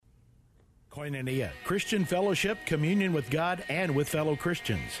Koinonia, Christian fellowship, communion with God and with fellow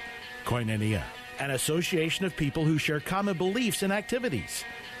Christians. Koinonia, an association of people who share common beliefs and activities.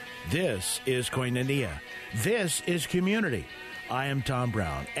 This is Koinonia. This is community. I am Tom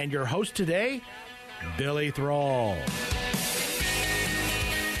Brown, and your host today, Billy Thrall.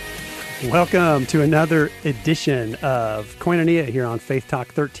 Welcome to another edition of Koinonia here on Faith Talk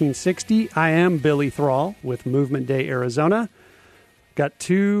 1360. I am Billy Thrall with Movement Day Arizona. Got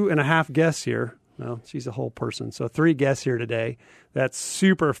 2.5 guests here. Well, she's a whole person, so 3 guests here today. That's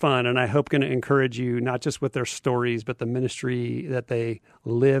super fun, and I hope going to encourage you, not just with their stories, but the ministry that they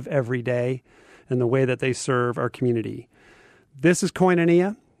live every day and the way that they serve our community. This is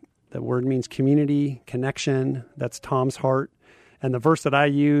Koinonia. The word means community, connection. That's Tom's heart. And the verse that I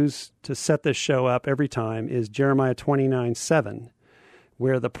use to set this show up every time is Jeremiah 29:7,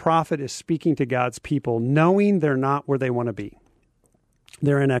 where the prophet is speaking to God's people, knowing they're not where they want to be.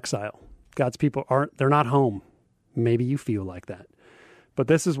 They're in exile. God's people they're not home. Maybe you feel like that. But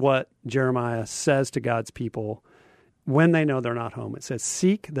this is what Jeremiah says to God's people when they know they're not home. It says,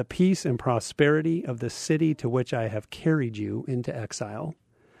 "Seek the peace and prosperity of the city to which I have carried you into exile.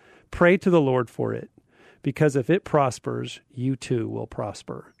 Pray to the Lord for it, because if it prospers, you too will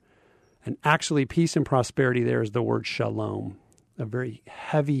prosper." And actually, peace and prosperity there is the word shalom, a very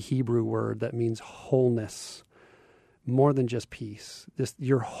heavy Hebrew word that means wholeness. More than just peace, just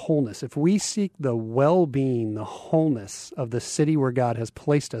your wholeness. If we seek the well-being, the wholeness of the city where God has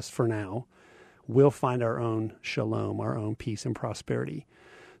placed us for now, we'll find our own shalom, our own peace and prosperity.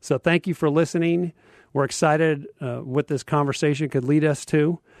 So thank you for listening. We're excited what this conversation could lead us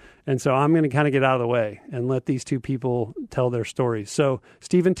to. And so I'm going to kind of get out of the way and let these two people tell their stories. So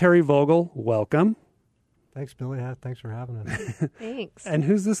Steve and Teri Vogel, welcome. Thanks, Billy. Thanks for having us. Thanks. And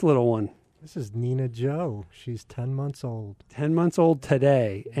who's this little one? This is Nina Jo. She's 10 months old. 10 months old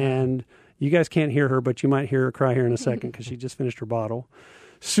today. And you guys can't hear her, but you might hear her cry here in a second because she just finished her bottle.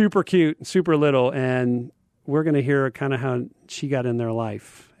 Super cute, super little. And we're going to hear kind of how she got in their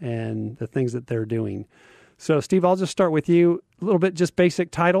life and the things that they're doing. So, Steve, I'll just start with you. A little bit just basic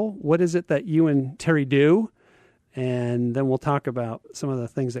title. What is it that you and Teri do? And then we'll talk about some of the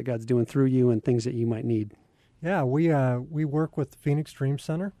things that God's doing through you and things that you might need. Yeah, we work with the Phoenix Dream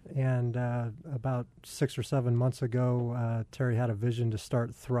Center, and about 6 or 7 months ago, Teri had a vision to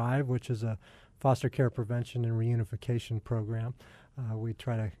start Thrive, which is a foster care prevention and reunification program. We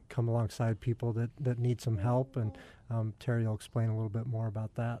try to come alongside people that need some help, and Teri will explain a little bit more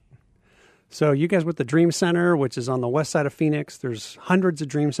about that. So you guys with the Dream Center, which is on the west side of Phoenix, there's hundreds of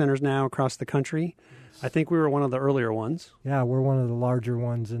Dream Centers now across the country. I think we were one of the earlier ones. Yeah, we're one of the larger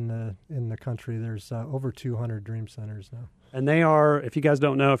ones in the country. There's over 200 Dream Centers now. And they are, if you guys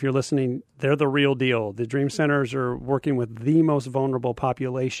don't know, if you're listening, they're the real deal. The Dream Centers are working with the most vulnerable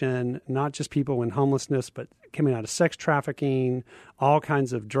population, not just people in homelessness, but coming out of sex trafficking, all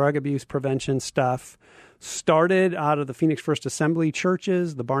kinds of drug abuse prevention stuff. Started out of the Phoenix First Assembly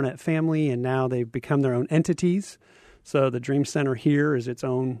churches, the Barnett family, and now they've become their own entities. So the Dream Center here is its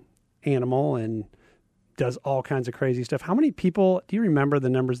own animal and does all kinds of crazy stuff. How many people, do you remember the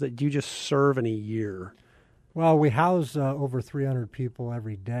numbers that you just serve in a year? Well, we house over 300 people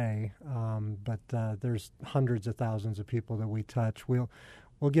every day, but there's hundreds of thousands of people that we touch. We'll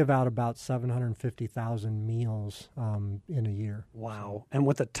give out about 750,000 meals in a year. Wow. And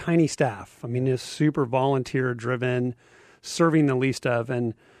with a tiny staff. I mean, it's super volunteer-driven, serving the least of,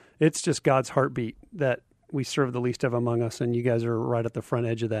 and it's just God's heartbeat that we serve the least of among us, and you guys are right at the front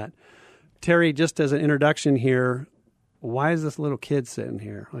edge of that. Teri, just as an introduction here, why is this little kid sitting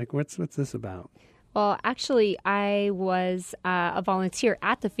here? Like, what's this about? Well, actually, I was a volunteer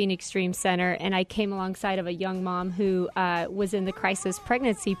at the Phoenix Dream Center, and I came alongside of a young mom who was in the crisis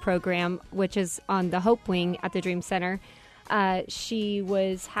pregnancy program, which is on the Hope Wing at the Dream Center. She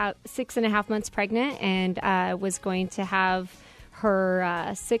was 6.5 months pregnant and was going to have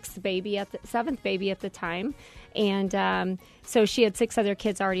her seventh baby at the time. And so she had 6 other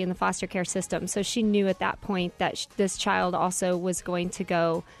kids already in the foster care system. So she knew at that point that this child also was going to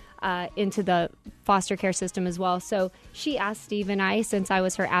go into the foster care system as well. So she asked Steve and I, since I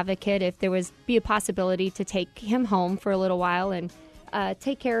was her advocate, if there was be a possibility to take him home for a little while and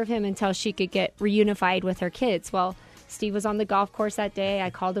take care of him until she could get reunified with her kids. Well, Steve was on the golf course that day. I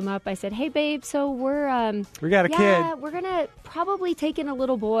called him up. I said, "Hey, babe, so we got a kid. Yeah, we're gonna probably take in a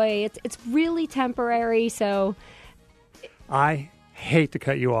little boy. It's really temporary." So I hate to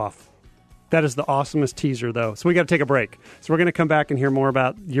cut you off. That is the awesomest teaser, though. So we got to take a break. So we're going to come back and hear more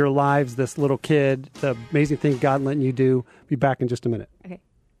about your lives, this little kid, the amazing thing God letting you do. Be back in just a minute. Okay.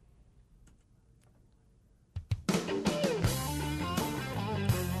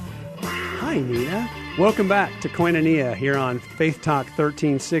 Hi, Hi, Nina. Welcome back to Koinonia here on Faith Talk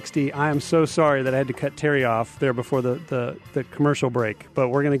 1360. I am so sorry that I had to cut Teri off there before the commercial break, but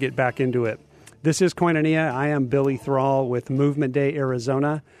we're going to get back into it. This is Koinonia. I am Billy Thrall with Movement Day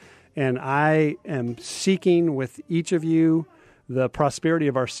Arizona, and I am seeking with each of you the prosperity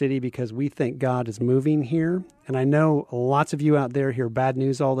of our city because we think God is moving here. And I know lots of you out there hear bad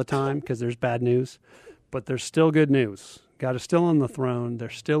news all the time because there's bad news, but there's still good news. God is still on the throne. There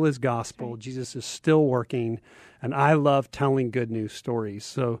still is gospel. Jesus is still working. And I love telling good news stories.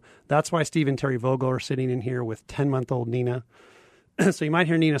 So that's why Steve and Teri Vogel are sitting in here with 10-month-old Nina. So you might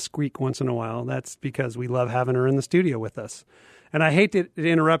hear Nina squeak once in a while. That's because we love having her in the studio with us. And I hate to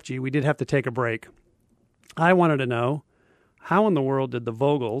interrupt you. We did have to take a break. I wanted to know, how in the world did the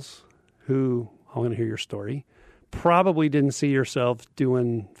Vogels, who, I want to hear your story, probably didn't see yourself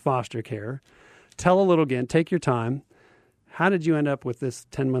doing foster care. Tell a little again. Take your time. How did you end up with this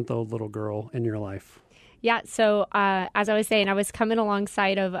 10-month-old little girl in your life? Yeah, so as I was saying, I was coming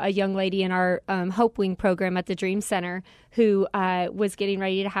alongside of a young lady in our Hope Wing program at the Dream Center who was getting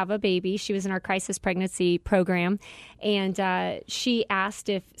ready to have a baby. She was in our crisis pregnancy program, and she asked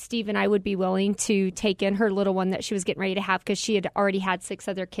if Steve and I would be willing to take in her little one that she was getting ready to have because she had already had 6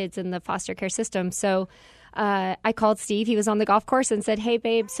 other kids in the foster care system. So I called Steve. He was on the golf course and said, "Hey,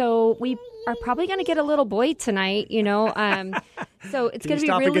 babe, so we are probably going to get a little boy tonight, you know. So it's going to be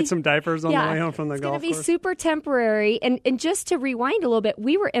stop really and get some diapers on the way home from the golf course? It's going to be super temporary." And just to rewind a little bit,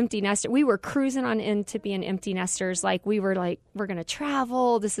 we were empty nesters. We were cruising on into being empty nesters. Like we were like, we're going to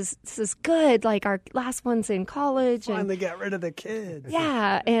travel. This is good. Like our last one's in college. Finally got rid of the kids.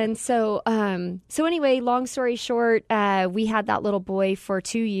 Yeah. And so anyway, long story short, we had that little boy for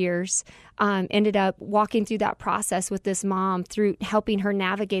 2 years. Ended up walking through that process with this mom through helping her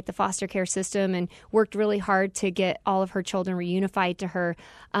navigate the foster care system and worked really hard to get all of her children reunified to her.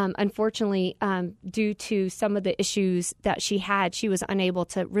 Unfortunately, due to some of the issues that she had, she was unable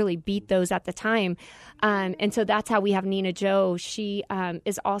to really beat those at the time. And so that's how we have Nina Jo. She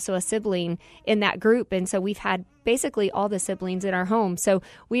is also a sibling in that group. And so we've had basically all the siblings in our home. So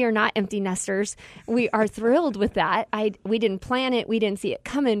we are not empty nesters. We are thrilled with that. We didn't plan it. We didn't see it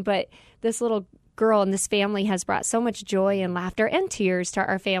coming, but this little girl and this family has brought so much joy and laughter and tears to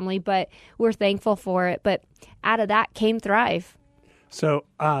our family, but we're thankful for it. But out of that came Thrive. So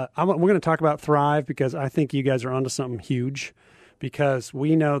we're going to talk about Thrive because I think you guys are onto something huge because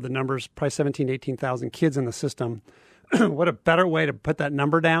we know the numbers, probably 17,000 to 18,000 kids in the system. What a better way to put that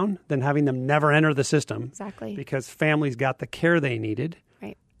number down than having them never enter the system. Exactly. Because families got the care they needed.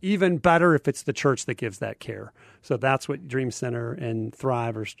 Right. Even better if it's the church that gives that care. So that's what Dream Center and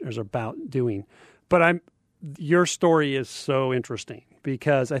Thrive is about doing. But your story is so interesting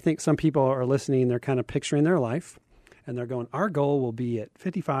because I think some people are listening, they're kind of picturing their life, and they're going, our goal will be at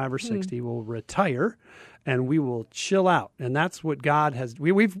 55 or 60, we'll retire, and we will chill out. And that's what God has.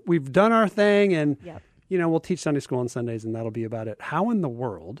 We've done our thing, and we'll teach Sunday school on Sundays, and that'll be about it. How in the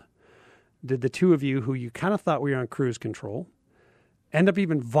world did the two of you, who you kind of thought we were on cruise control, end up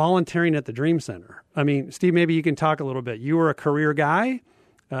even volunteering at the Dream Center? I mean, Steve, maybe you can talk a little bit. You were a career guy.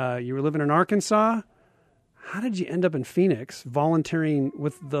 You were living in Arkansas. How did you end up in Phoenix volunteering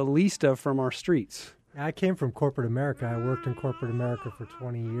with the least of from our streets? I came from corporate America. I worked in corporate America for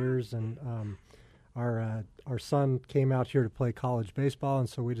 20 years, and our son came out here to play college baseball, and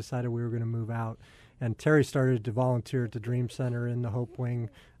so we decided we were going to move out. And Teri started to volunteer at the Dream Center in the Hope Wing,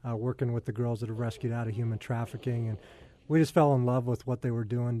 working with the girls that are rescued out of human trafficking. And we just fell in love with what they were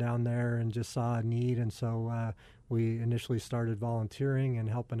doing down there and just saw a need. And so we initially started volunteering and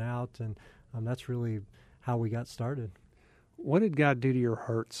helping out, and that's really how we got started. What did God do to your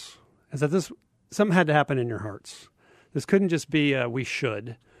hearts? Is that something had to happen in your hearts? This couldn't just be we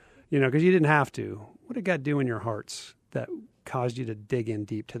should, because you didn't have to. What did God do in your hearts that caused you to dig in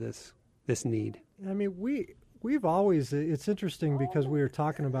deep to this need? I mean, we've always, it's interesting because we were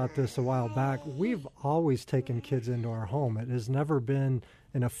talking about this a while back. We've always taken kids into our home. It has never been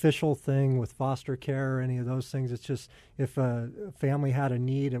an official thing with foster care or any of those things. It's just if a family had a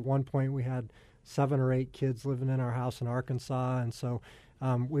need. At one point we had 7 or 8 kids living in our house in Arkansas, and so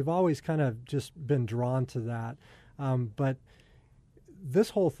we've always kind of just been drawn to that. But this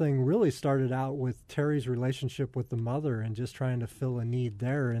whole thing really started out with Teri's relationship with the mother and just trying to fill a need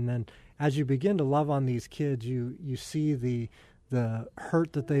there. And then as you begin to love on these kids, you see the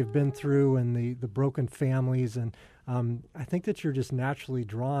hurt that they've been through and the broken families. And I think that you're just naturally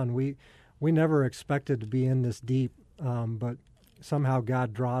drawn. We never expected to be in this deep, but somehow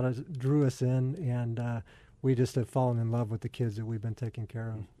God drew us in, and we just have fallen in love with the kids that we've been taking care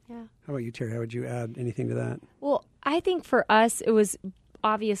of. Yeah. How about you, Teri? How would you add anything to that? Well, I think for us, it was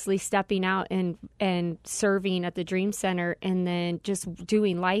obviously stepping out and serving at the Dream Center, and then just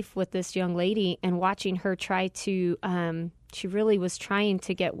doing life with this young lady and watching her try to, she really was trying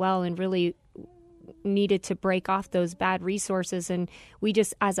to get well and really needed to break off those bad resources. And we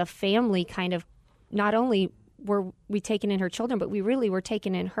just, as a family, kind of, not only were we taking in her children, but we really were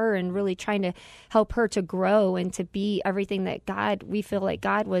taking in her and really trying to help her to grow and to be everything that we feel like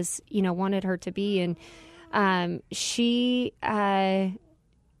God was, wanted her to be. And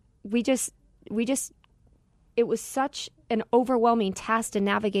it was such an overwhelming task to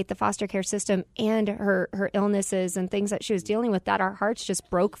navigate the foster care system and her illnesses and things that she was dealing with, that our hearts just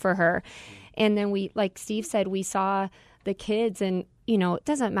broke for her. And then we, like Steve said, we saw the kids, and, it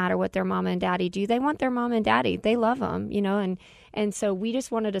doesn't matter what their mom and daddy do. They want their mom and daddy. They love them, and so we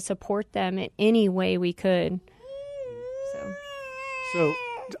just wanted to support them in any way we could. So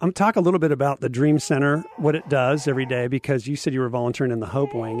talk a little bit about the Dream Center, what it does every day, because you said you were volunteering in the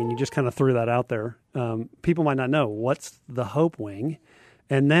Hope Wing, and you just kind of threw that out there. People might not know, what's the Hope Wing?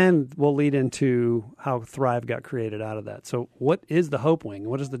 And then we'll lead into how Thrive got created out of that. So what is the Hope Wing?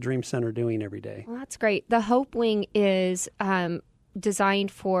 What is the Dream Center doing every day? Well, that's great. The Hope Wing is designed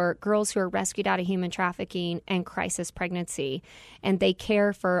for girls who are rescued out of human trafficking and crisis pregnancy. And they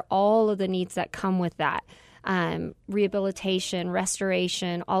care for all of the needs that come with that. Rehabilitation,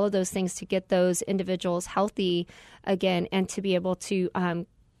 restoration, all of those things to get those individuals healthy again, and to be able to,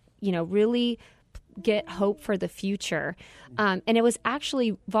 really get hope for the future. And it was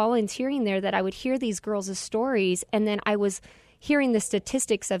actually volunteering there that I would hear these girls' stories, and then I was hearing the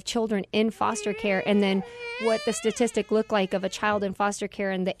statistics of children in foster care, and then what the statistic looked like of a child in foster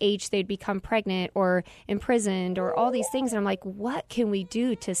care and the age they'd become pregnant or imprisoned or all these things. And I'm like, what can we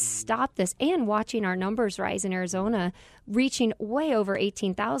do to stop this? And watching our numbers rise in Arizona, reaching way over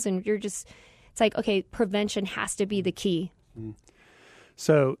 18,000, it's like, okay, prevention has to be the key.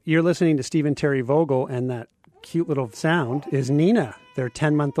 So you're listening to Steve and Teri Vogel, and that cute little sound is Nina, their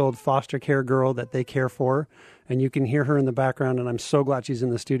 10-month-old foster care girl that they care for. And you can hear her in the background, and I'm so glad she's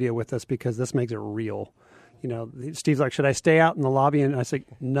in the studio with us because this makes it real. Steve's like, should I stay out in the lobby? And I say,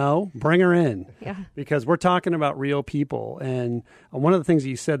 no, bring her in. Yeah. Because we're talking about real people. And one of the things that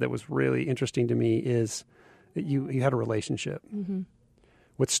you said that was really interesting to me is that you had a relationship. Mm-hmm.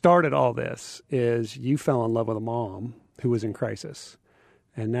 What started all this is you fell in love with a mom who was in crisis,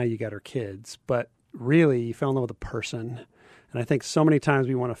 and now you got her kids. But really, you fell in love with a person. And I think so many times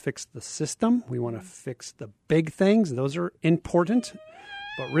we want to fix the system. We want to fix the big things. Those are important.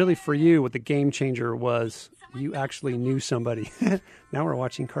 But really for you, what the game changer was, you actually knew somebody. Now we're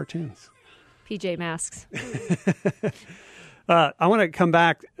watching cartoons. PJ Masks. I want to come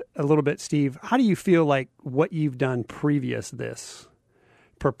back a little bit, Steve. How do you feel like what you've done previous this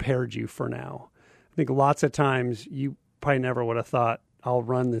prepared you for now? I think lots of times you probably never would have thought, I'll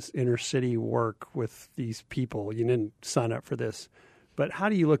run this inner city work with these people. You didn't sign up for this. But how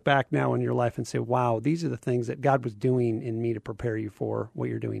do you look back now in your life and say, wow, these are the things that God was doing in me to prepare you for what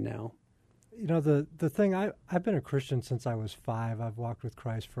you're doing now? The thing, I've been a Christian since I was 5. I've walked with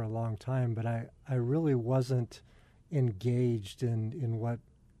Christ for a long time, but I really wasn't engaged in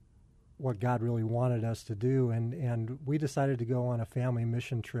what God really wanted us to do. And we decided to go on a family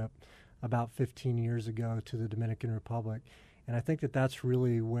mission trip about 15 years ago to the Dominican Republic. And I think that's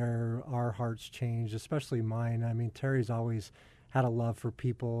really where our hearts changed, especially mine. I mean, Teri's always had a love for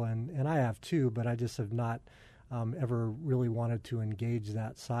people, and I have too, but I just have not ever really wanted to engage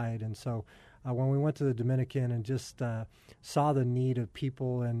that side. And so when we went to the Dominican and just saw the need of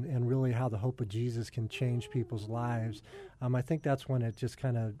people and really how the hope of Jesus can change people's lives, I think that's when it just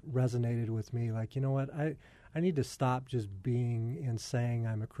kind of resonated with me. Like, you know what, I need to stop just being and saying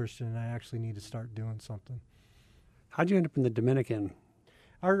I'm a Christian, and I actually need to start doing something. How'd you end up in the Dominican?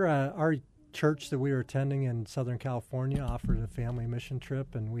 Our church that we were attending in Southern California offered a family mission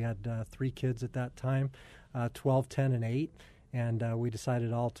trip, and we had 3 kids at that time, 12, 10, and 8, and we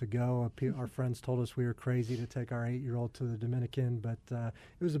decided all to go. Our friends told us we were crazy to take our 8-year-old to the Dominican, but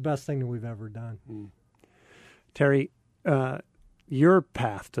it was the best thing that we've ever done. Teri, your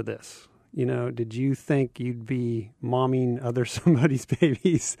path to this, did you think you'd be momming somebody's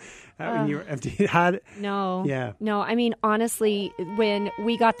babies? No. Yeah. No, I mean, honestly, when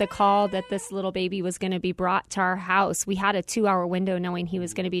we got the call that this little baby was going to be brought to our house, we had a 2-hour window knowing he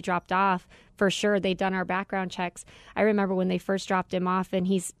was going to be dropped off. For sure, they'd done our background checks. I remember when they first dropped him off, and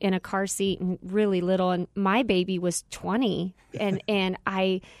he's in a car seat and really little, and my baby was 20, and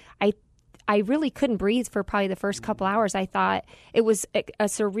I really couldn't breathe for probably the first couple hours. I thought it was a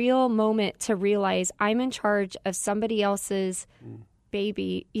surreal moment to realize I'm in charge of somebody else's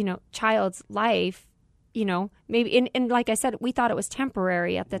baby, child's life, maybe, and like I said, we thought it was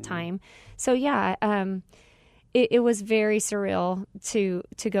temporary at the time. So yeah, it was very surreal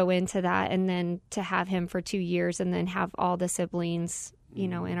to go into that, and then to have him for 2 years, and then have all the siblings,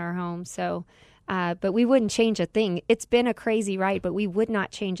 in our home. So, but we wouldn't change a thing. It's been a crazy ride, but we would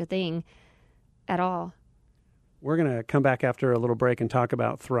not change a thing at all. We're going to come back after a little break and talk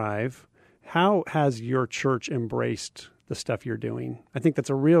about Thrive. How has your church embraced the stuff you're doing? I think that's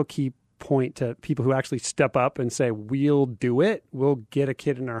a real key point to people who actually step up and say, we'll do it. We'll get a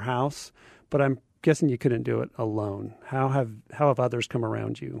kid in our house. But I'm guessing you couldn't do it alone. How have others come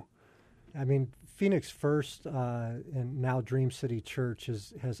around you? I mean, Phoenix First and now Dream City Church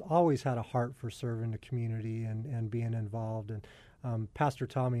has always had a heart for serving the community and being involved. And Pastor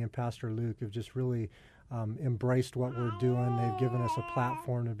Tommy and Pastor Luke have just really embraced what we're doing. They've given us a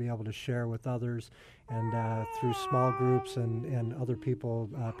platform to be able to share with others, and through small groups and other people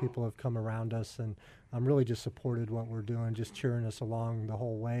have come around us and really just supported what we're doing, just cheering us along the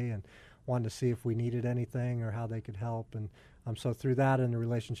whole way and wanted to see if we needed anything or how they could help. And so through that and the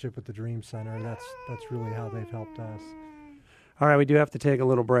relationship with the Dream Center, that's really how they've helped us. All right, we do have to take a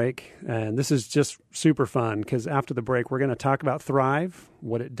little break, and this is just super fun because after the break, we're going to talk about Thrive,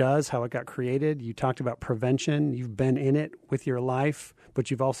 what it does, how it got created. You talked about prevention. You've been in it with your life, but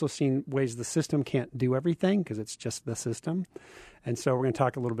you've also seen ways the system can't do everything because it's just the system. And so we're going to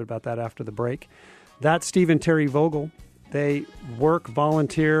talk a little bit about that after the break. That's Steve and Teri Vogel. They work,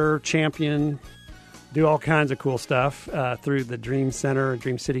 volunteer, champion, do all kinds of cool stuff through the Dream Center,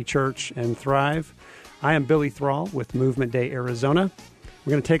 Dream City Church, and Thrive. I am Billy Thrall with Movement Day Arizona. We're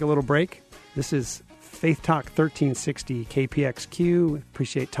going to take a little break. This is Faith Talk 1360 KPXQ.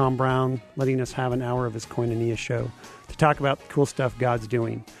 Appreciate Tom Brown letting us have an hour of his Koinonia show to talk about the cool stuff God's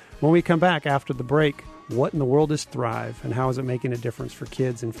doing. When we come back after the break, what in the world is Thrive and how is it making a difference for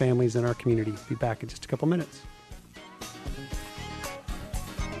kids and families in our community? Be back in just a couple minutes.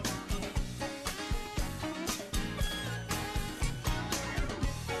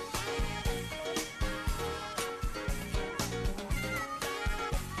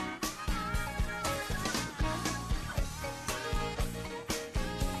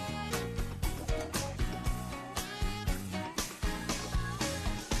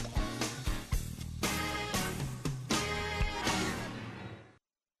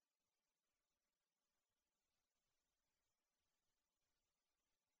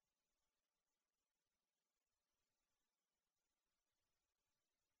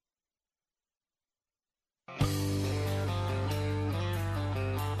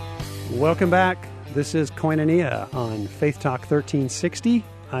 Welcome back. This is Koinonia on Faith Talk 1360.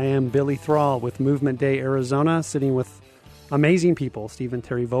 I am Billy Thrall with Movement Day Arizona, sitting with amazing people, Steve and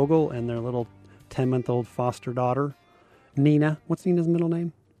Teri Vogel and their little 10-month-old foster daughter, Nina. What's Nina's middle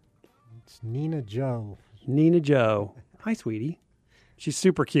name? It's Nina Jo. Nina Jo. Hi, sweetie. She's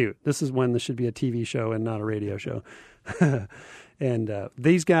super cute. This is when this should be a TV show and not a radio show. And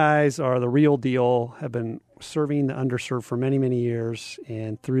these guys are the real deal, have been serving the underserved for many, many years,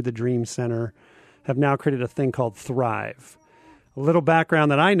 and through the Dream Center have now created a thing called Thrive. A little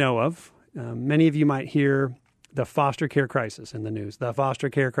background that I know of, many of you might hear the foster care crisis in the news, the foster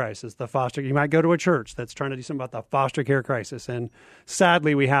care crisis, you might go to a church that's trying to do something about the foster care crisis, and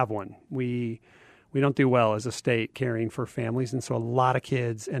sadly we have one. We don't do well as a state caring for families, and so a lot of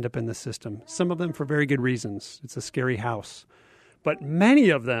kids end up in the system, some of them for very good reasons. It's a scary house. But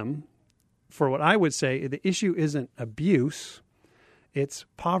many of them, for what I would say, the issue isn't abuse, it's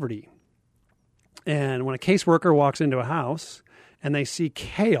poverty. And when a caseworker walks into a house and they see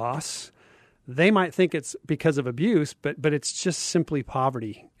chaos, they might think it's because of abuse, but it's just simply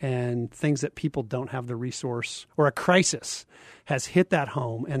poverty and things that people don't have the resource, or a crisis has hit that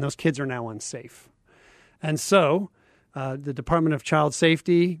home and those kids are now unsafe. And so the Department of Child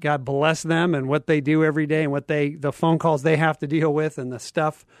Safety, God bless them and what they do every day and the phone calls they have to deal with and the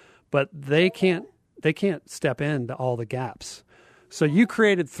stuff, but they can't step into all the gaps. So you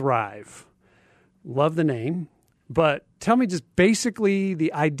created Thrive. Love the name, but tell me just basically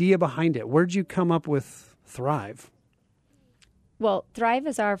the idea behind it. Where'd you come up with Thrive? Well, Thrive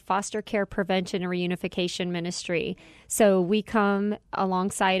is our foster care prevention and reunification ministry. So we come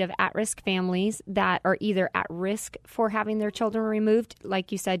alongside of at-risk families that are either at risk for having their children removed,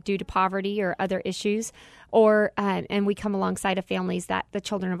 like you said, due to poverty or other issues, or and we come alongside of families that the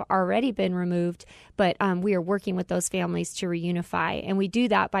children have already been removed, but we are working with those families to reunify. And we do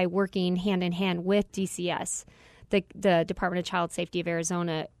that by working hand in hand with DCS, the Department of Child Safety of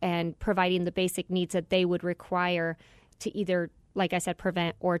Arizona, and providing the basic needs that they would require to either, like I said,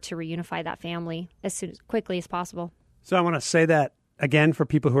 prevent or to reunify that family as quickly as possible. So I want to say that again for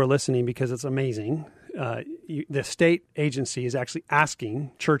people who are listening because it's amazing. the state agency is actually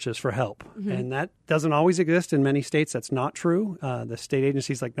asking churches for help. And that doesn't always exist in many states. That's not true. The state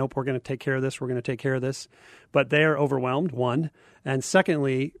agency is like, nope, we're going to take care of this. We're going to take care of this. But they are overwhelmed, one. And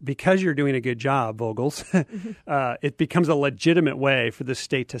secondly, because you're doing a good job, Vogels, it becomes a legitimate way for the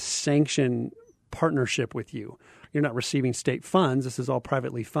state to sanction partnership with you. You're not receiving state funds. This is all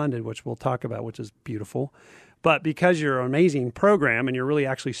privately funded, which we'll talk about, which is beautiful. But because you're an amazing program and you're really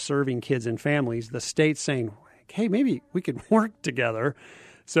actually serving kids and families, the state's saying, hey, maybe we could work together.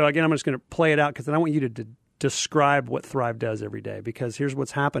 So again, I'm just going to play it out because I want you to describe what Thrive does every day. Because here's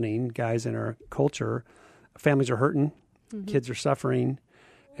what's happening, guys, in our culture. Families are hurting. Kids are suffering.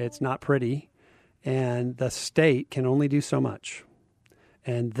 It's not pretty. And the state can only do so much.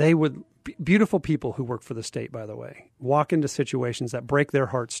 And they would, beautiful people who work for the state, by the way, walk into situations that break their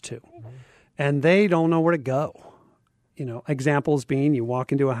hearts too. And they don't know where to go. You know, examples being you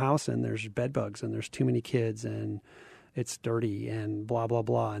walk into a house and there's bed bugs and there's too many kids and it's dirty and blah, blah,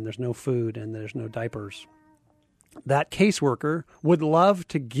 blah. And there's no food and there's no diapers. That caseworker would love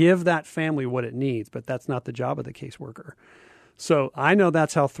to give that family what it needs, but that's not the job of the caseworker. So I know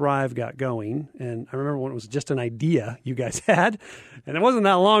that's how Thrive got going. And I remember when it was just an idea you guys had, and it wasn't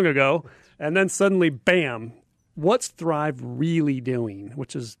that long ago. And then suddenly, bam, what's Thrive really doing,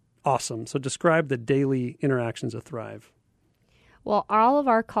 which is awesome. So describe the daily interactions of Thrive. Well, all of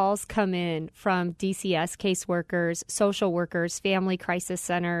our calls come in from DCS caseworkers, social workers, family crisis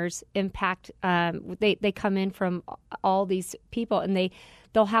centers, impact. They come in from all these people, and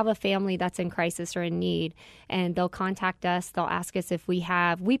they'll have a family that's in crisis or in need, and they'll contact us. They'll ask us if we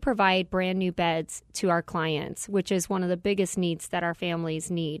provide brand new beds to our clients, which is one of the biggest needs that our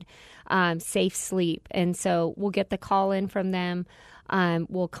families need, safe sleep. And so we'll get the call in from them.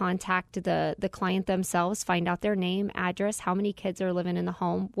 We'll contact the client themselves, find out their name, address, how many kids are living in the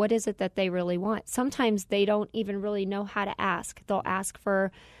home, what is it that they really want. Sometimes they don't even really know how to ask. They'll ask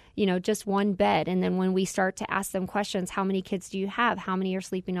for, just one bed. And then when we start to ask them questions, how many kids do you have? How many are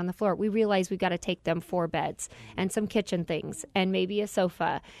sleeping on the floor? We realize we've got to take them 4 beds and some kitchen things and maybe a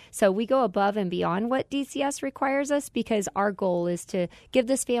sofa. So we go above and beyond what DCS requires us because our goal is to give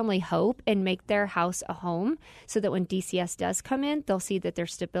this family hope and make their house a home so that when DCS does come in, they'll see that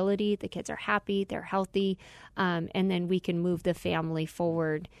there's stability, the kids are happy, they're healthy, and then we can move the family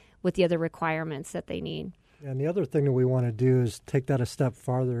forward with the other requirements that they need. And the other thing that we want to do is take that a step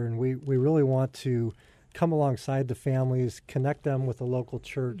farther, and we really want to come alongside the families, connect them with a local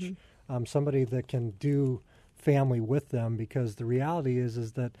church, somebody that can do family with them, because the reality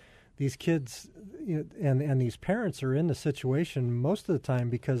is that these kids and these parents are in the situation most of the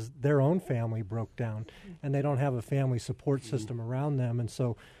time because their own family broke down, and they don't have a family support system around them. And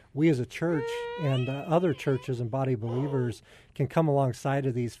so we as a church and other churches and body believers can come alongside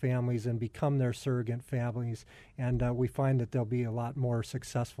of these families and become their surrogate families. And we find that they'll be a lot more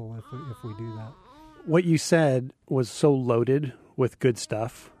successful if we do that. What you said was so loaded with good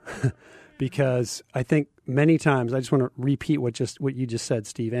stuff because I think many times, I just want to repeat what you just said,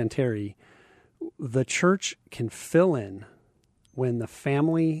 Steve and Teri, the church can fill in when the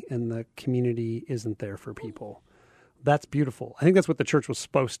family and the community isn't there for people. That's beautiful. I think that's what the church was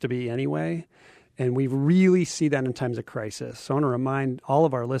supposed to be anyway. And we really see that in times of crisis. So I want to remind all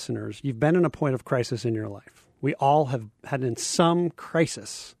of our listeners, you've been in a point of crisis in your life. We all have had in some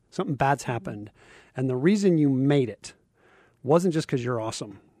crisis, something bad's happened. And the reason you made it wasn't just because you're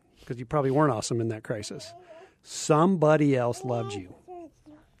awesome, because you probably weren't awesome in that crisis. Somebody else loved you.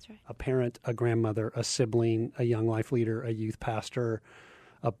 That's right. A parent, a grandmother, a sibling, a young life leader, a youth pastor,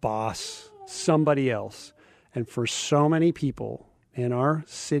 a boss, somebody else. And for so many people in our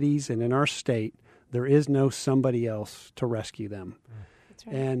cities and in our state, there is no somebody else to rescue them. That's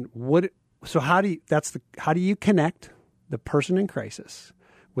right. And how do you connect the person in crisis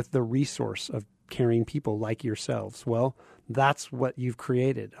with the resource of caring people like yourselves? Well, that's what you've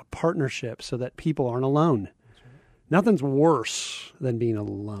created, a partnership so that people aren't alone. That's right. Nothing's worse than being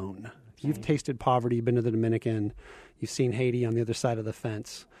alone. That's You've tasted poverty, been to the Dominican, you've seen Haiti on the other side of the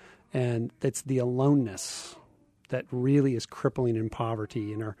fence, and it's the aloneness that really is crippling in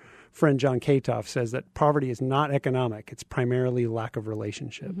poverty. And our friend John Katoff says that poverty is not economic. It's primarily lack of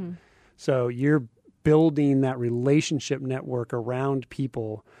relationship. Mm-hmm. So you're building that relationship network around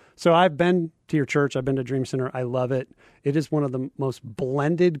people. So I've been to your church. I've been to Dream Center. I love it. It is one of the most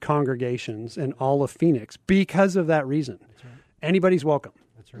blended congregations in all of Phoenix because of that reason. That's right. Anybody's welcome.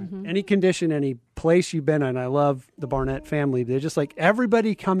 That's right. Mm-hmm. Any condition, any place you've been in. I love the Barnett family. They're just like,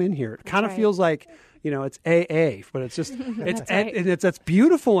 everybody come in here. It kind of feels like, it's AA, but it's just, it's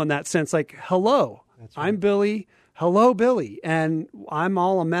beautiful in that sense. Like, hello, I'm Billy. hello, Billy. And I'm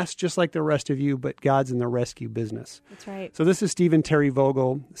all a mess just like the rest of you, but God's in the rescue business. That's right. So this is Stephen Teri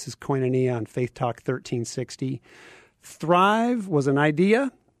Vogel. This is Koinonia on Faith Talk 1360. Thrive was an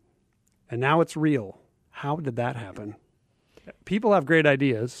idea, and now it's real. How did that happen? People have great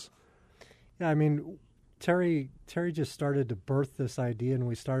ideas. Yeah, I mean, Teri just started to birth this idea, and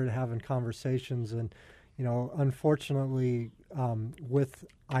we started having conversations. And, you know, unfortunately, with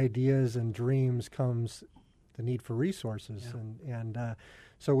ideas and dreams comes the need for resources. Yeah. And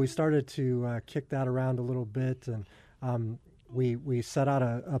so we started to kick that around a little bit, and we set out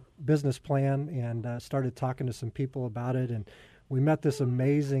a business plan and started talking to some people about it. And we met this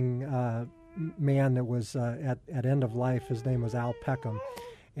amazing man that was at end of life. His name was Al Peckham.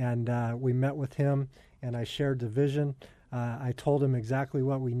 And we met with him, and I shared the vision. I told him exactly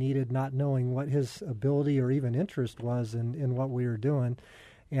what we needed, not knowing what his ability or even interest was in what we were doing.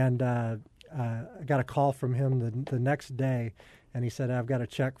 And I got a call from him the next day, and he said, I've got a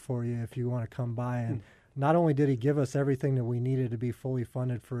check for you if you want to come by. And not only did he give us everything that we needed to be fully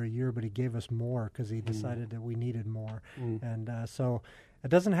funded for a year, but he gave us more because he decided that we needed more. And so it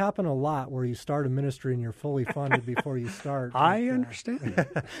doesn't happen a lot where you start a ministry and you're fully funded before you start. I understand.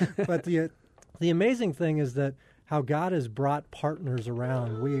 But the amazing thing is that how God has brought partners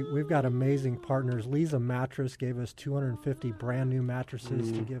around. We've got amazing partners. Lisa Mattress gave us 250 brand new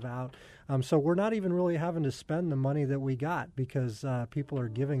mattresses to give out. So we're not even really having to spend the money that we got because people are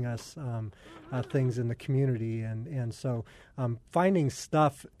giving us things in the community. And so finding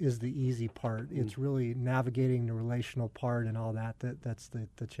stuff is the easy part. It's really navigating the relational part and all that's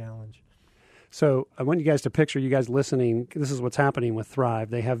the challenge. So I want you guys to picture, you guys listening, this is what's happening with Thrive.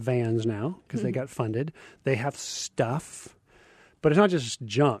 They have vans now because they got funded. They have stuff, but it's not just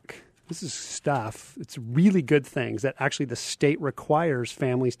junk. This is stuff. It's really good things that actually the state requires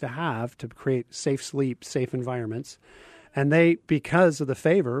families to have to create safe sleep, safe environments. And they, because of the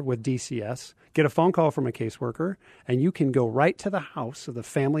favor with DCS, get a phone call from a caseworker, and you can go right to the house of the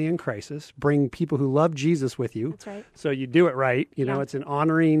family in crisis, bring people who love Jesus with you. That's right. So you do it right. You know, it's an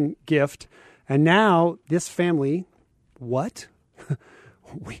honoring gift. And now this family, what?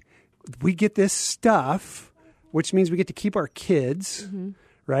 we get this stuff, which means we get to keep our kids,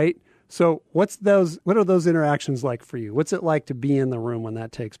 right? So what are those interactions like for you? What's it like to be in the room when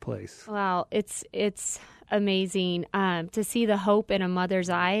that takes place? Wow, it's amazing to see the hope in a mother's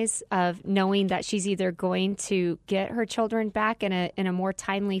eyes of knowing that she's either going to get her children back in a more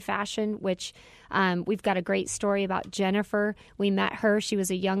timely fashion, which we've got a great story about Jennifer. We met her. She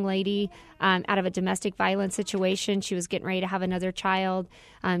was a young lady out of a domestic violence situation. She was getting ready to have another child.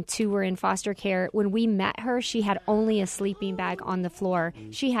 2 were in foster care. When we met her, she had only a sleeping bag on the floor.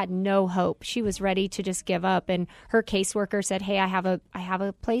 She had no hope. She was ready to just give up. And her caseworker said, "Hey, I have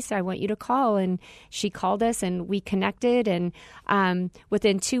a place I want you to call." And she called us, and we connected. And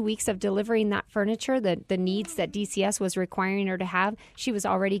within 2 weeks of delivering that furniture, the needs that DCS was requiring her to have, she was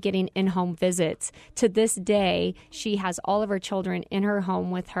already getting in-home visits. To this day, she has all of her children in her home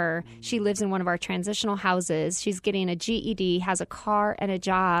with her. She lives in one of our transitional houses. She's getting a GED, has a car and a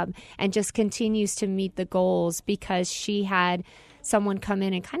job, and just continues to meet the goals because she had someone come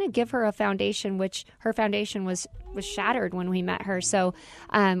in and kind of give her a foundation, which her foundation was shattered when we met her. So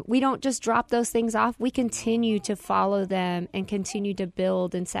we don't just drop those things off. We continue to follow them and continue to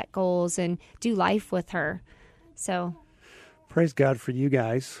build and set goals and do life with her. So praise God for you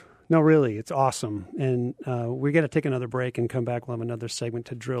guys. No, really, it's awesome. And we're going to take another break and come back. We'll have another segment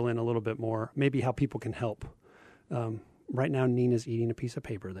to drill in a little bit more, maybe how people can help. Right now, Nina's eating a piece of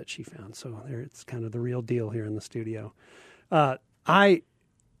paper that she found. So it's kind of the real deal here in the studio.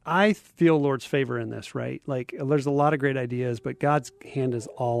 I feel Lord's favor in this, right? Like, there's a lot of great ideas, but God's hand is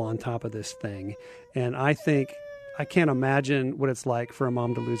all on top of this thing. And I think I can't imagine what it's like for a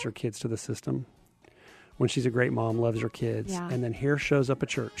mom to lose her kids to the system. When she's a great mom, loves her kids, and then here shows up a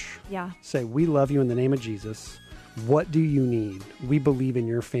church. Say, we love you in the name of Jesus. What do you need? We believe in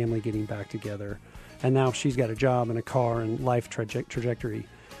your family getting back together. And now she's got a job and a car and life trajectory.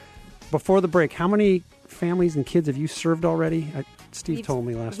 Before the break, how many families and kids have you served already? Steve told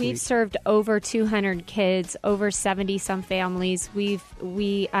me last week. We've served over 200 kids, over 70-some families. We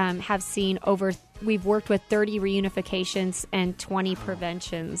have seen we've worked with 30 reunifications and 20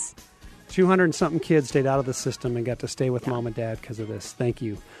 preventions. 200 and something kids stayed out of the system and got to stay with mom and dad because of this. Thank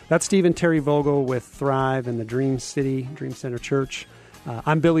you. That's Stephen Teri Vogel with Thrive and the Dream Center Church.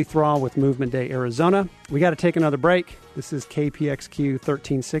 I'm Billy Thrall with Movement Day Arizona. We got to take another break. This is KPXQ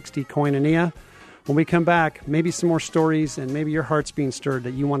 1360 Koinonia. When we come back, maybe some more stories and maybe your heart's being stirred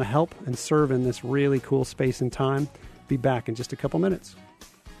that you want to help and serve in this really cool space and time. Be back in just a couple minutes.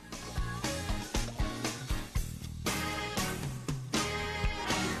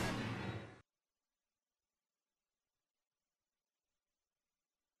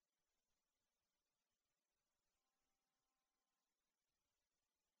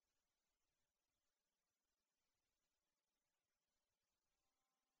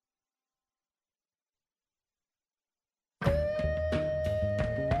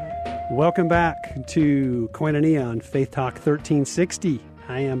 Welcome back to Koinonia on Faith Talk 1360.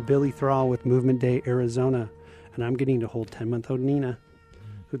 I am Billy Thrall with Movement Day Arizona, and I'm getting to hold 10-month-old Nina,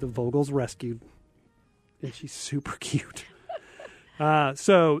 who the Vogels rescued, and she's super cute.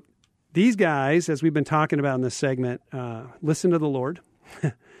 So these guys, as we've been talking about in this segment, listened to the Lord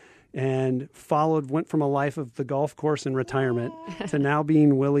and went from a life of the golf course and retirement to now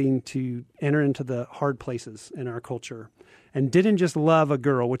being willing to enter into the hard places in our culture, and didn't just love a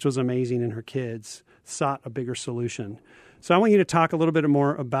girl, which was amazing, and her kids, sought a bigger solution. So I want you to talk a little bit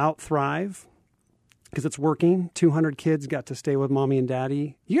more about Thrive, because it's working. 200 kids got to stay with mommy and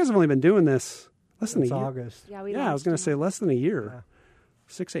daddy. You guys have only been doing this less than a year. August. Yeah, I was going to say less than a year,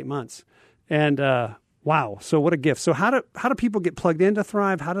 Yeah. 6-8 months. And wow, so what a gift. So how do people get plugged into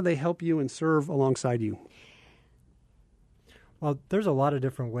Thrive? How do they help you and serve alongside you? Well, there's a lot of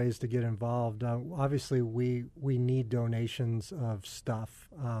different ways to get involved. Obviously, we need donations of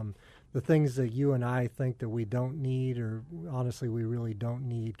stuff. The things that you and I think that we don't need, or honestly we really don't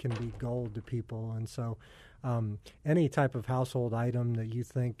need, can be gold to people. And so any type of household item that you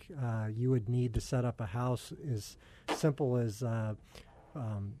think you would need to set up a house, is simple as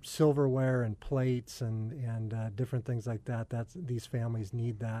silverware and plates and different things like that. These families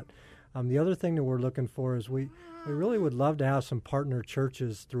need that. The other thing that we're looking for is we really would love to have some partner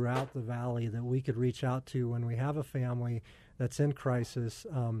churches throughout the valley that we could reach out to when we have a family that's in crisis.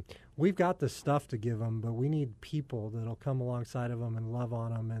 We've got the stuff to give them, but we need people that'll come alongside of them and love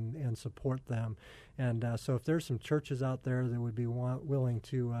on them and support them. And so if there's some churches out there that would be willing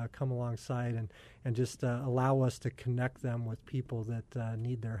to come alongside and just allow us to connect them with people that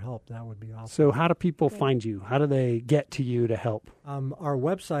need their help, that would be awesome. So how do people find you? How do they get to you to help? Our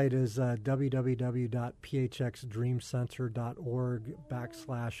website is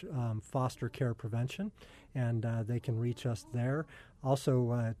www.phxdreamcenter.org/foster care prevention, and they can reach us there.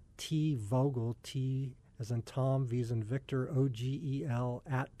 Also, T Vogel, T as in Tom, V as in Victor, OGEL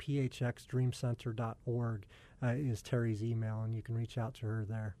 @phxdreamcenter.org is Teri's email, and you can reach out to her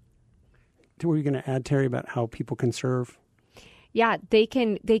there. Were you going to add, Teri, about how people can serve? Yeah, they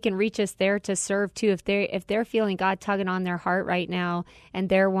can reach us there to serve too. If they're feeling God tugging on their heart right now and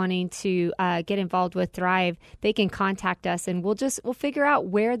they're wanting to get involved with Thrive, they can contact us and we'll figure out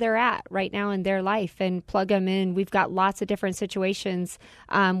where they're at right now in their life and plug them in. We've got lots of different situations,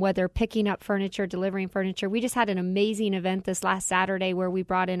 whether picking up furniture, delivering furniture. We just had an amazing event this last Saturday where we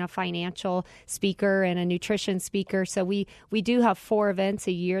brought in a financial speaker and a nutrition speaker. So we do have 4 events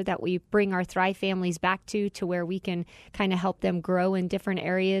a year that we bring our Thrive families back to where we can kind of help them grow in different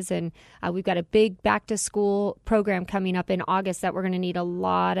areas. And we've got a big back to school program coming up in August that we're going to need a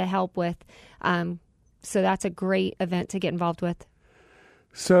lot of help with. So that's a great event to get involved with.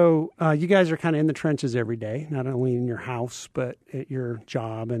 So you guys are kind of in the trenches every day, not only in your house, but at your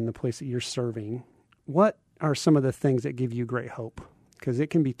job and the place that you're serving. What are some of the things that give you great hope? Because it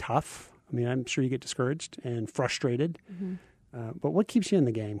can be tough. I mean, I'm sure you get discouraged and frustrated, but what keeps you in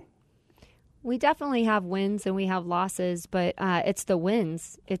the game? We definitely have wins and we have losses, but it's the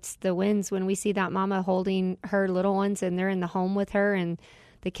wins. It's the wins when we see that mama holding her little ones and they're in the home with her and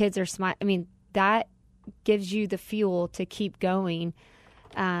the kids are smiling. I mean, that gives you the fuel to keep going.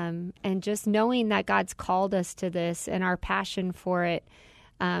 And just knowing that God's called us to this and our passion for it.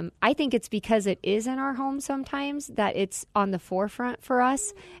 I think it's because it is in our home sometimes that it's on the forefront for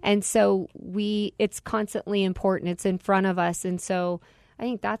us. And so it's constantly important. It's in front of us. And so I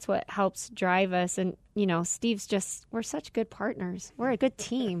think that's what helps drive us. And, we're such good partners. We're a good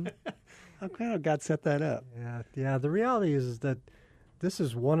team. I'm glad God set that up. Yeah. The reality is that this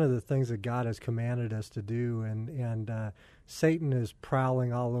is one of the things that God has commanded us to do. And Satan is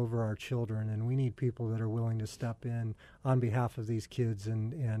prowling all over our children. And we need people that are willing to step in on behalf of these kids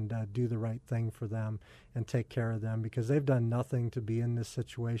and do the right thing for them and take care of them, because they've done nothing to be in this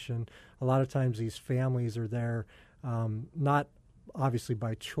situation. A lot of times these families are there, not obviously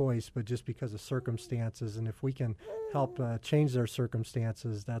by choice, but just because of circumstances. And if we can help change their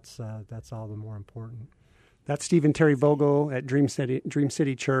circumstances, that's all the more important. That's Steve and Teri Vogel at Dream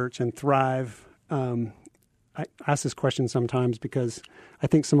City Church and Thrive. I ask this question sometimes because I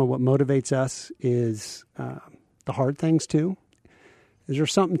think some of what motivates us is the hard things too. Is there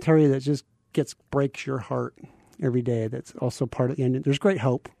something, Teri, that just breaks your heart every day that's also part of the end? There's great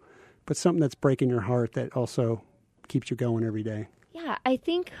hope, but something that's breaking your heart that also keeps you going every day. Yeah, I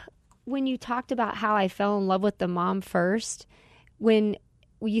think when you talked about how I fell in love with the mom first, when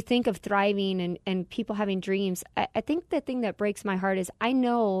you think of thriving and people having dreams, I think the thing that breaks my heart is I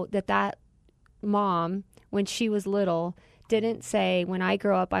know that mom, when she was little, didn't say, when I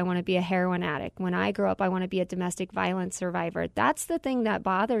grow up, I want to be a heroin addict. When I grow up, I want to be a domestic violence survivor. That's the thing that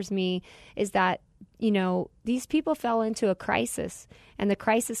bothers me, is that, these people fell into a crisis, and the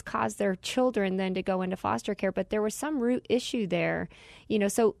crisis caused their children then to go into foster care. But there was some root issue there,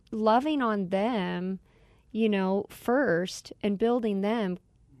 so loving on them, first, and building them,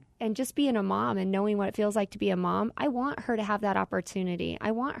 and just being a mom and knowing what it feels like to be a mom. I want her to have that opportunity. I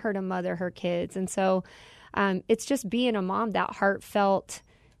want her to mother her kids. And so it's just being a mom, that heartfelt,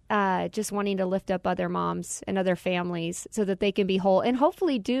 just wanting to lift up other moms and other families so that they can be whole and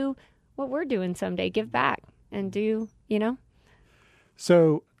hopefully do what we're doing someday, give back and do,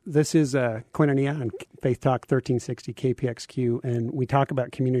 So this is Koinonia on Faith Talk 1360 KPXQ, and we talk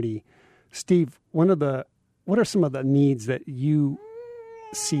about community. Steve, what are some of the needs that you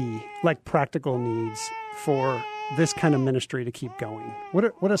see, like practical needs for this kind of ministry to keep going?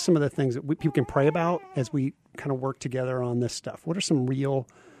 What are some of the things that people can pray about as we kind of work together on this stuff? What are some real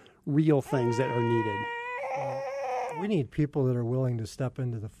things that are needed? We need people that are willing to step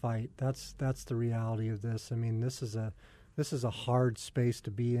into the fight. That's the reality of this. I mean, this is a hard space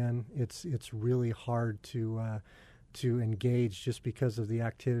to be in. It's really hard to engage just because of the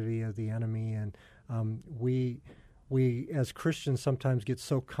activity of the enemy, and we as Christians sometimes get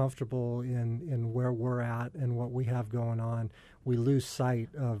so comfortable in where we're at and what we have going on, we lose sight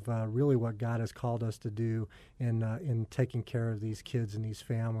of really what God has called us to do in taking care of these kids and these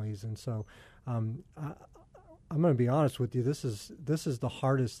families. And so I'm going to be honest with you. This is the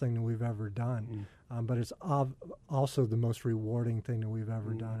hardest thing that we've ever done, but it's also the most rewarding thing that we've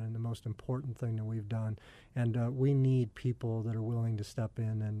ever done, and the most important thing that we've done. And we need people that are willing to step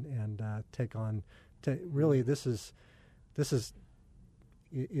in and take on. Really,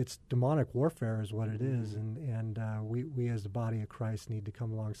 it's demonic warfare is what it is, and we as the body of Christ need to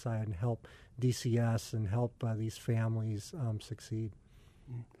come alongside and help DCS and help these families succeed.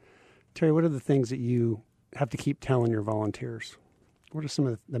 Teri, what are the things that you have to keep telling your volunteers? What are some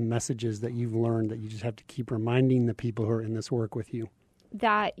of the messages that you've learned that you just have to keep reminding the people who are in this work with you?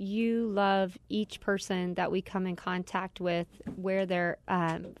 That you love each person that we come in contact with, where they're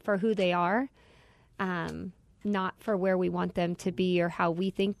for who they are, not for where we want them to be or how we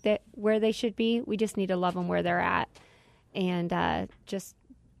think that where they should be. We just need to love them where they're at, and just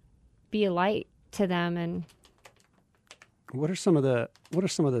be a light to them. And what are some of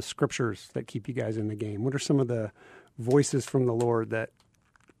the scriptures that keep you guys in the game? What are some of the voices from the Lord that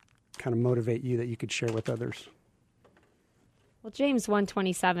kind of motivate you that you could share with others? Well, James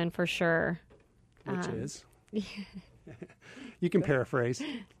 1:27 for sure. Which is? You can paraphrase.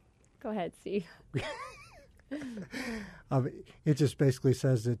 Go ahead, Steve. It just basically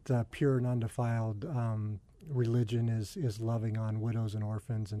says that pure and undefiled religion is loving on widows and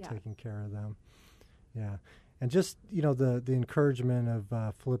orphans and taking care of them. Yeah. And just, the encouragement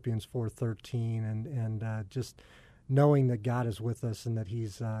of Philippians 4:13 and just knowing that God is with us and that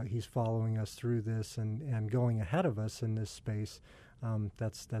He's following us through this and going ahead of us in this space,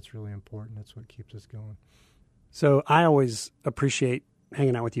 that's really important. That's what keeps us going. So I always appreciate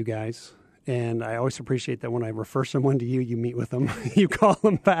hanging out with you guys. And I always appreciate that when I refer someone to you, you meet with them, you call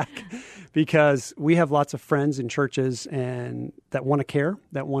them back, because we have lots of friends in churches and that want to care,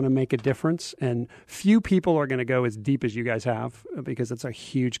 that want to make a difference. And few people are going to go as deep as you guys have, because it's a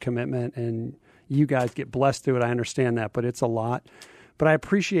huge commitment and you guys get blessed through it. I understand that, but it's a lot. But I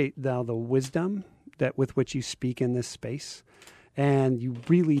appreciate the wisdom that with which you speak in this space. And you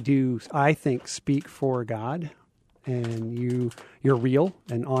really do, I think, speak for God. And you're real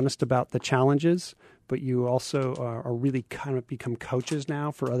and honest about the challenges, but you also are really kind of become coaches now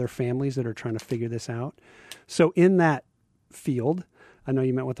for other families that are trying to figure this out. So in that field, I know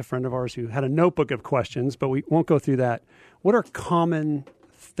you met with a friend of ours who had a notebook of questions, but we won't go through that. What are common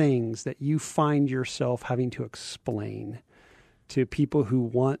things that you find yourself having to explain to people who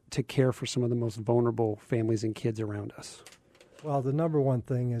want to care for some of the most vulnerable families and kids around us? Well, the number one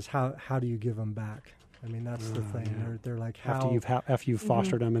thing is how do you give them back? I mean, that's the thing. Yeah. They're like, after you've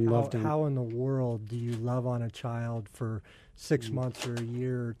fostered them and loved them. How in the world do you love on a child for 6 months or a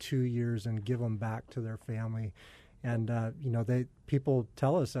year or 2 years and give them back to their family? And people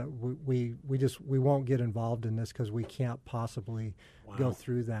tell us that we won't get involved in this because we can't possibly go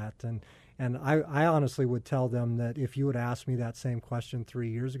through that. And I honestly would tell them that if you would ask me that same question 3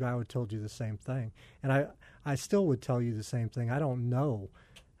 years ago, I would have told you the same thing. And I still would tell you the same thing. I don't know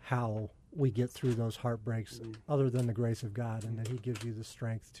how we get through those heartbreaks other than the grace of God, and that He gives you the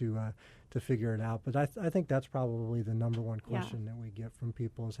strength to figure it out. But I think that's probably the number one question that we get from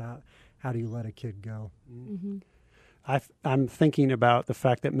people is how do you let a kid go? Mm-hmm. I'm thinking about the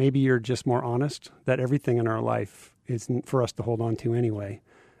fact that maybe you're just more honest, that everything in our life is for us to hold on to anyway.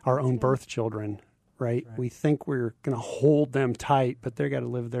 Our own birth children, right? We think we're going to hold them tight, but they've got to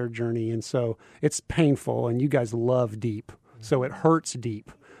live their journey. And so it's painful, and you guys love deep. So it hurts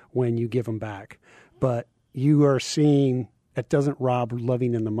deep when you give them back. But you are seeing it doesn't rob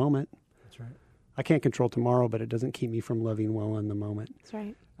loving in the moment. That's right. I can't control tomorrow, but it doesn't keep me from loving well in the moment. That's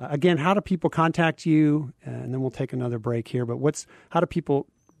right. Again, how do people contact you? And then we'll take another break here. But how do people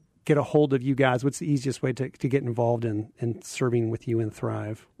get a hold of you guys? What's the easiest way to get involved in serving with you in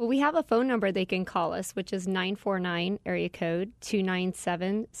Thrive? Well, we have a phone number they can call us, which is 949 area code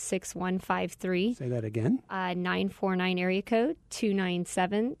 297-6153. Say that again. 949 area code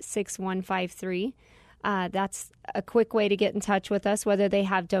 297-6153. That's a quick way to get in touch with us, whether they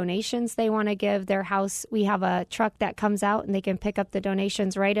have donations they want to give their house. We have a truck that comes out and they can pick up the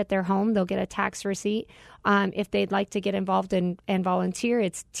donations right at their home. They'll get a tax receipt. If they'd like to get involved and volunteer,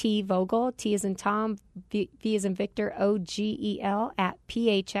 it's T Vogel, T as in Tom, V as in Victor, OGEL at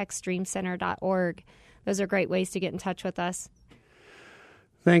phxdreamcenter.org. Those are great ways to get in touch with us.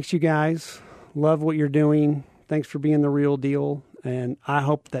 Thanks, you guys. Love what you're doing. Thanks for being the real deal. And I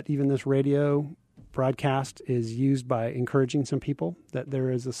hope that even this radio broadcast is used by encouraging some people that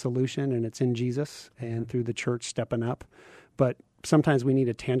there is a solution and it's in Jesus and through the church stepping up. But sometimes we need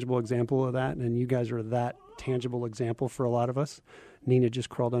a tangible example of that, and you guys are that tangible example for a lot of us. Nina just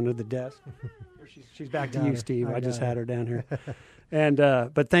crawled under the desk. She's back to you, Steve. I just had her down here. And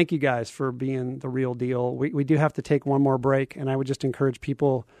but thank you guys for being the real deal. We do have to take one more break, and I would just encourage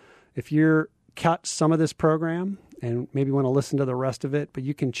people, if you're cut some of this program and maybe want to listen to the rest of it, but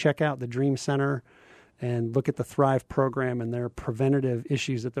you can check out the Dream Center and look at the Thrive program and their preventative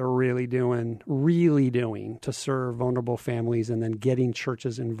issues that they're really doing to serve vulnerable families, and then getting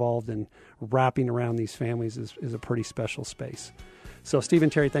churches involved and wrapping around these families is a pretty special space. So Steve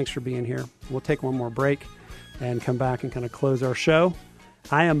and Teri, thanks for being here. We'll take one more break and come back and kind of close our show.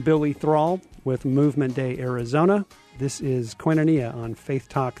 I am Billy Thrall with Movement Day Arizona. This is Koinonia on Faith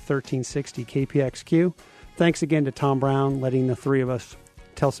Talk 1360 KPXQ. Thanks again to Tom Brown, letting the three of us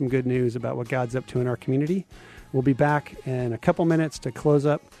tell some good news about what God's up to in our community. We'll be back in a couple minutes to close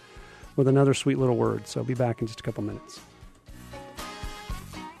up with another sweet little word. So I'll be back in just a couple minutes.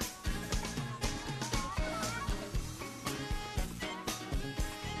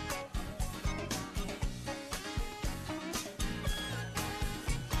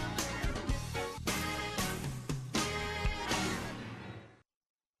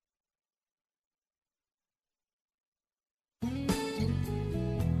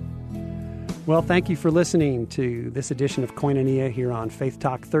 Well, thank you for listening to this edition of Koinonia here on Faith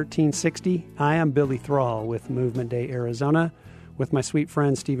Talk 1360. I am Billy Thrall with Movement Day Arizona, with my sweet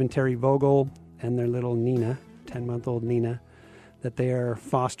friends Steve and Teri Vogel and their little Nina, 10-month-old Nina, that they are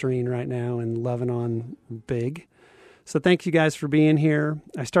fostering right now and loving on big. So thank you guys for being here.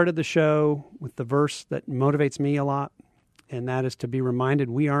 I started the show with the verse that motivates me a lot, and that is to be reminded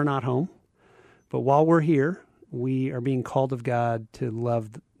we are not home. But while we're here, we are being called of God to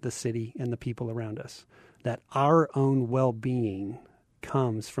love the city and the people around us, that our own well-being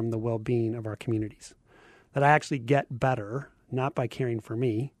comes from the well-being of our communities, that I actually get better, not by caring for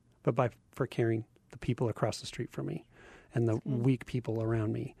me, but for caring the people across the street from me and the weak people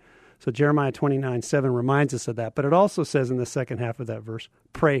around me. So Jeremiah 29:7 reminds us of that, but it also says in the second half of that verse,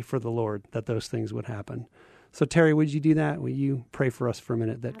 pray for the Lord that those things would happen. So Teri, would you do that? Will you pray for us for a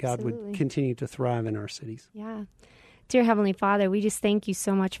minute that Absolutely. God would continue to thrive in our cities? Yeah. Dear Heavenly Father, we just thank you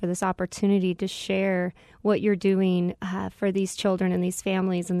so much for this opportunity to share what you're doing for these children and these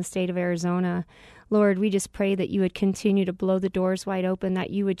families in the state of Arizona. Lord, we just pray that you would continue to blow the doors wide open, that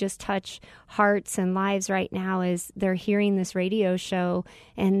you would just touch hearts and lives right now as they're hearing this radio show,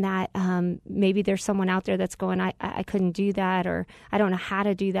 and that maybe there's someone out there that's going, I couldn't do that, or I don't know how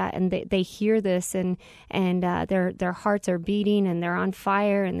to do that, and they hear this, and their hearts are beating, and they're on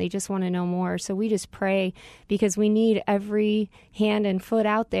fire, and they just want to know more. So we just pray, because we need every hand and foot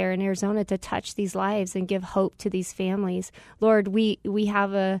out there in Arizona to touch these lives and give hope to these families. Lord, we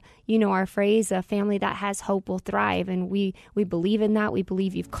have our phrase, a family that has hope will thrive, and we believe in that. We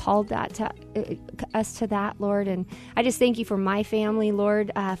believe you've called that to us to that, Lord. And I just thank you for my family,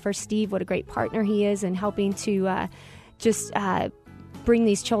 Lord, for Steve, what a great partner he is in helping to bring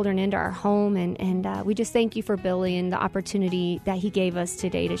these children into our home. And we just thank you for Billy and the opportunity that he gave us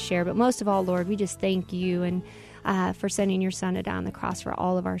today to share. But most of all, Lord, we just thank you and for sending your son to die on the cross for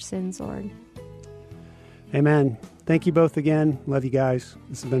all of our sins, Lord. Amen. Thank you both again. Love you guys.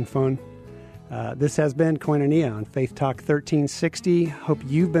 This has been fun. This has been Koinonia on Faith Talk 1360. Hope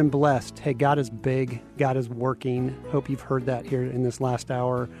you've been blessed. Hey, God is big. God is working. Hope you've heard that here in this last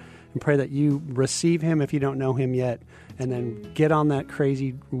hour. And pray that you receive Him if you don't know Him yet. And then get on that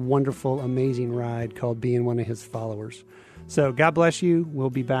crazy, wonderful, amazing ride called being one of His followers. So God bless you. We'll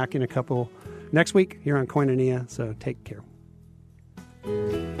be back in a couple next week here on Koinonia. So take care.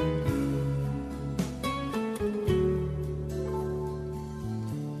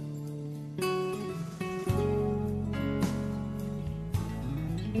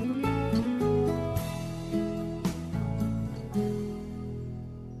 Mm-hmm.